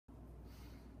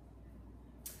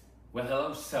Well,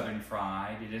 hello, Southern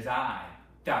Fried. It is I,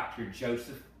 Dr.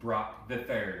 Joseph Brock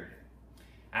III.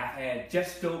 I've had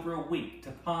just over a week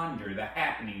to ponder the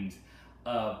happenings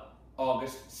of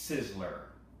August Sizzler.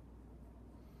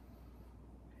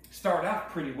 Started out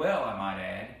pretty well, I might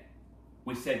add.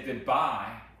 We said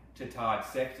goodbye to Todd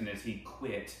Sexton as he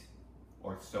quit,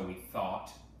 or so we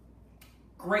thought.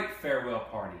 Great farewell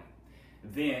party.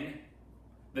 Then,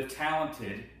 the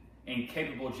talented and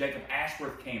capable Jacob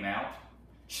Ashworth came out,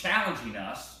 challenging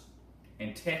us,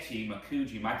 and Techi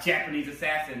Makuji, my Japanese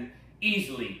assassin,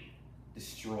 easily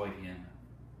destroyed him.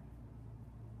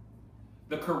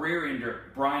 The career ender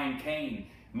Brian Kane,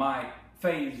 my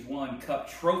Phase 1 Cup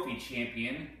trophy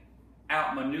champion,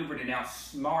 outmaneuvered and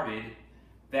outsmarted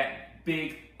that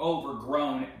big,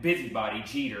 overgrown busybody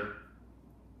Jeter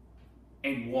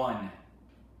and won.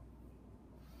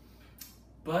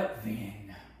 But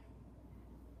then,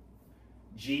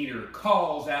 Jeter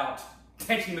calls out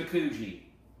Techi Makuji.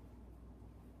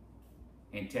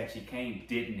 And Techi came,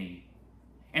 didn't he?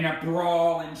 And a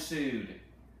brawl ensued.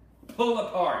 Pull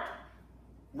apart.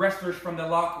 Wrestlers from the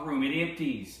locker room, it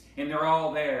empties, and they're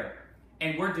all there.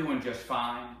 And we're doing just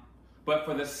fine. But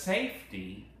for the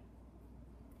safety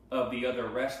of the other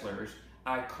wrestlers,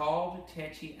 I called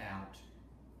Techi out.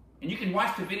 And you can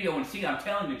watch the video and see I'm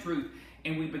telling the truth.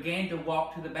 And we began to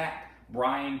walk to the back.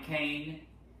 Brian Kane,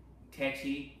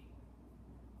 Techi,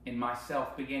 and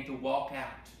myself began to walk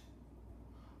out.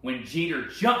 When Jeter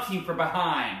jumps him from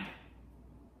behind,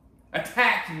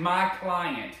 attacked my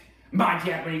client, my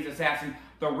Japanese assassin,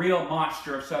 the real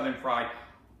monster of Southern Fried.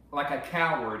 Like a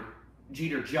coward,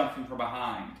 Jeter jumped him from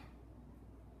behind.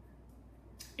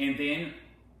 And then,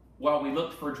 while we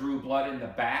looked for Drew Blood in the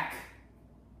back,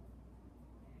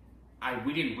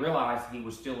 we didn't realize he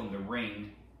was still in the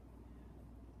ring.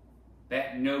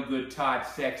 That no-good Todd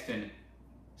Sexton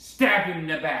stabbed him in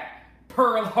the back,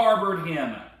 Pearl Harbored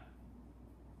him.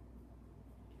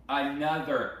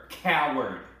 Another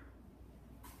coward.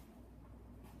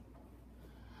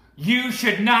 You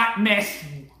should not mess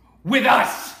with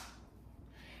us.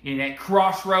 In that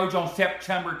crossroads on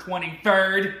September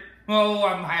 23rd, oh,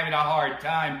 I'm having a hard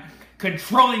time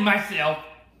controlling myself.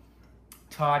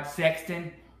 Todd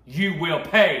Sexton, you will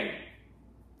pay.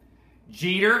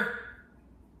 Jeter,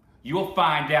 you'll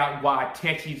find out why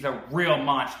Techi's a real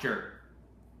monster.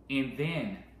 And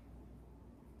then,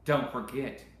 don't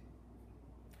forget,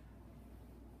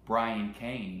 Brian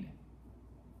Kane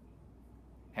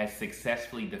has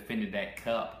successfully defended that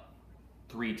cup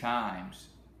 3 times.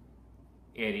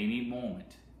 At any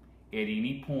moment, at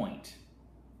any point,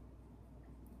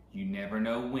 you never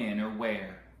know when or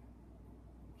where,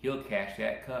 he'll cash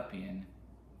that cup in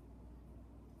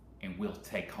and we'll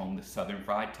take home the Southern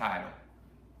Fried title.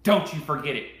 Don't you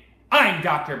forget it. I'm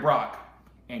Dr. Brock,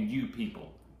 and you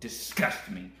people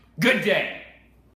disgust me. Good day.